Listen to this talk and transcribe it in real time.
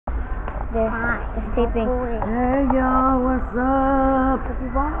It's taping. Hey y'all, what's up?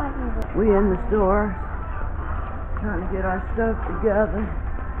 We in the store trying to get our stuff together.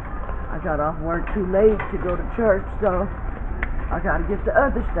 I got off work too late to go to church, so I gotta get the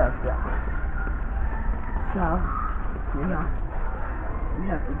other stuff done. So, you know, we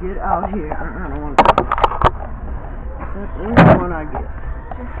have to get out here. I don't want to. Is that the one I get?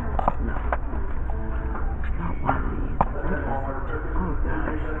 No. Not one of these. Oh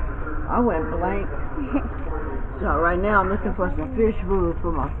gosh. I went blank. So right now I'm looking for some fish food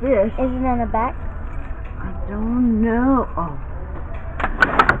for my fish. Is it in the back? I don't know. Oh,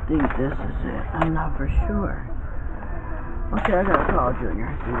 I think this is it. I'm not for sure. Okay, I gotta call Junior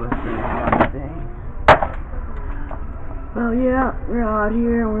and see what's going on with the thing. Well, yeah, we're out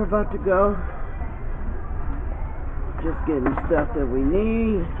here and we're about to go. Just getting stuff that we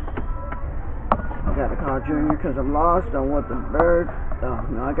need. I gotta call Junior because I'm lost on what the bird. Oh,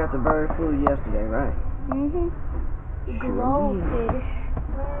 no, I got the bird food yesterday, right? Glowfish.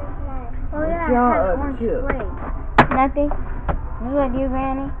 Oh, yeah, Y'all I had up orange to? flake. Nothing. This what you,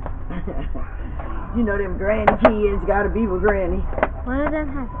 Granny? You know them granny kids gotta be with granny. One of them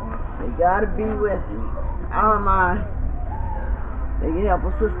has orange. They gotta be with me. I don't mind. They can help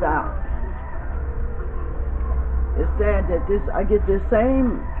a sister out. It's sad that I get this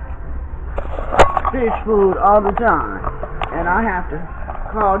same fish food all the time, and I have to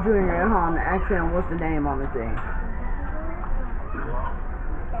call Junior at home to ask him what's the name on the thing.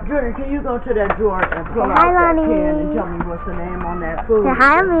 Junior, can you go to that drawer and pull out that can and tell me what's the name on that food? Say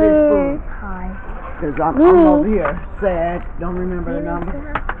hi, Mommy. Hi. Because I'm over here sad. Don't remember the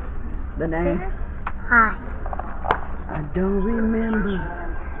number. The name? Hi. I don't remember.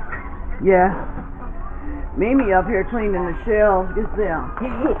 Yeah. Mimi up here cleaning the shelves. Get them.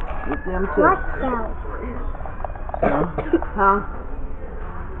 Get them too. What shelves? Huh?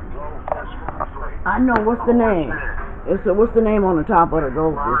 I know. What's the name? What's the name on the top of the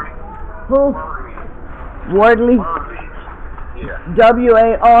goldfish? Who? Wardley? Yeah.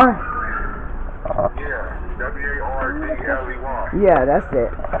 W-A-R? Yeah. W-A-R-D-L-E-Y. Yeah, that's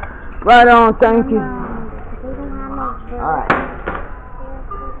it. Right on, thank you. Alright.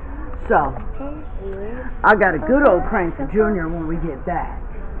 So, I got a good old prank for Junior when we get back.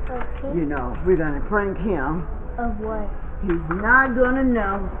 You know, we're going to prank him. Of what? He's not going to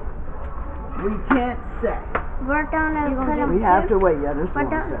know. We can't say. We're gonna put him. We have to wait. Yeah, there's We're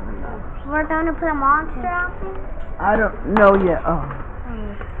 27 done. minutes. We're gonna put a monster out there. I don't know yet. Oh,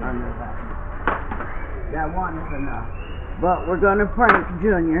 I know that. That one is enough. But we're going to prank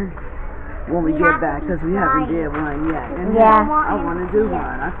Junior when we get back because we haven't did one yet. And I want to do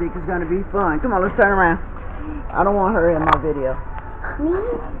one. I think it's going to be fun. Come on, let's turn around. I don't want her in my video. Me?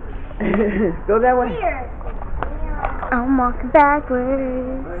 Go that way. I'm walking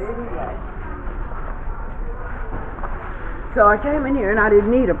backwards. So I came in here and I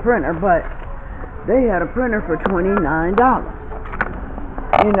didn't need a printer, but they had a printer for $29.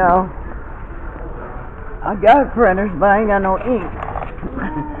 You know, I got printers, but I ain't got no ink.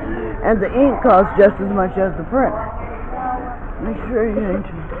 And the ink costs just as much as the printer. Make sure you ain't.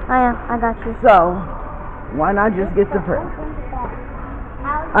 I got you. So, why not just get the printer?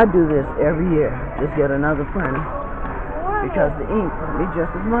 I do this every year. Just get another printer. Because the ink will be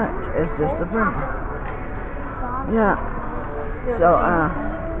just as much as just the printer. Yeah. So,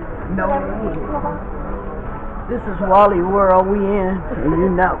 no. This is Wally world we in, and you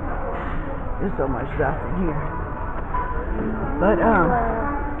know, there's so much stuff in here. But,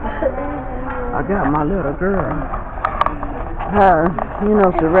 I got my little girl. Her, you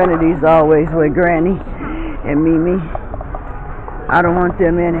know, Serenity's always with Granny and Mimi. I don't want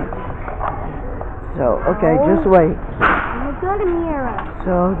them in it. So, okay, just wait.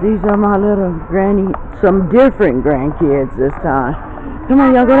 So, these are my little granny, some different grandkids this time. Come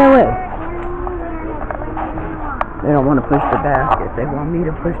on, y'all, go that way. They don't want to push the basket. They want me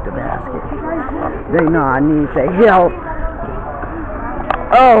to push the basket. They know I need their help.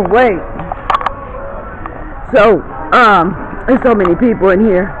 Oh, wait. So, there's so many people in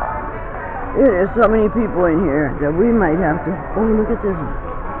here. There is so many people in here that we might have to... Oh, look at this one.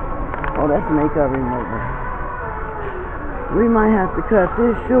 Oh, that's makeup remover. We might have to cut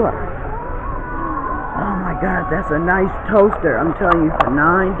this short. Oh my God, that's a nice toaster. I'm telling you, for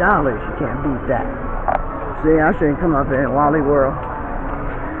 $9, you can't beat that. See, I shouldn't come up here in Wally World.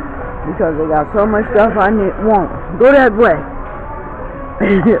 Because they got so much stuff I want. Go that way.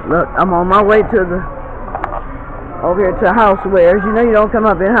 Look, I'm on my way to over here to housewares. You know you don't come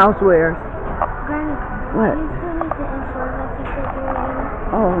up in housewares. Granny, what? you still need to ensure that you said you're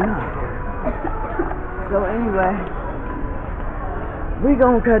Oh, no. So anyway, We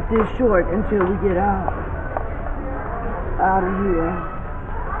gonna cut this short until we get out of here.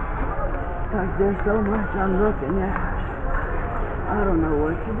 Cause there's so much I'm looking at. I don't know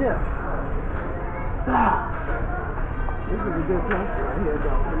what to do. This is a good place right here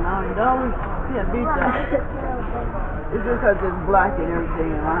though. For $9, can't beat that. It's just cause it's black and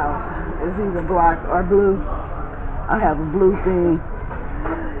everything in my house. It's either black or blue. I have a blue thing.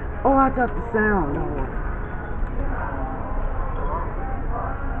 Oh, I thought the sound.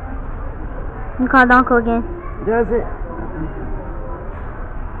 You called Uncle again. Does it?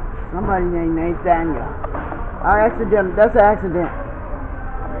 Somebody named Nathaniel. That's an accident.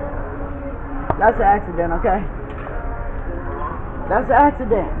 That's an accident, okay? That's an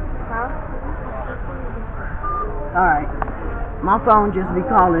accident. Alright. My phone just be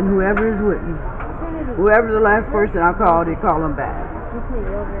calling whoever is with me. Whoever's the last person I called, they call them back.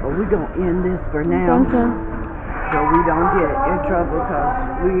 But we gonna end this for now. Thank you. So we don't get in trouble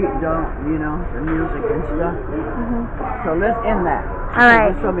because we don't, the music and stuff. So let's end that.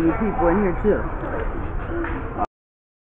 Alright. There's so many people in here too.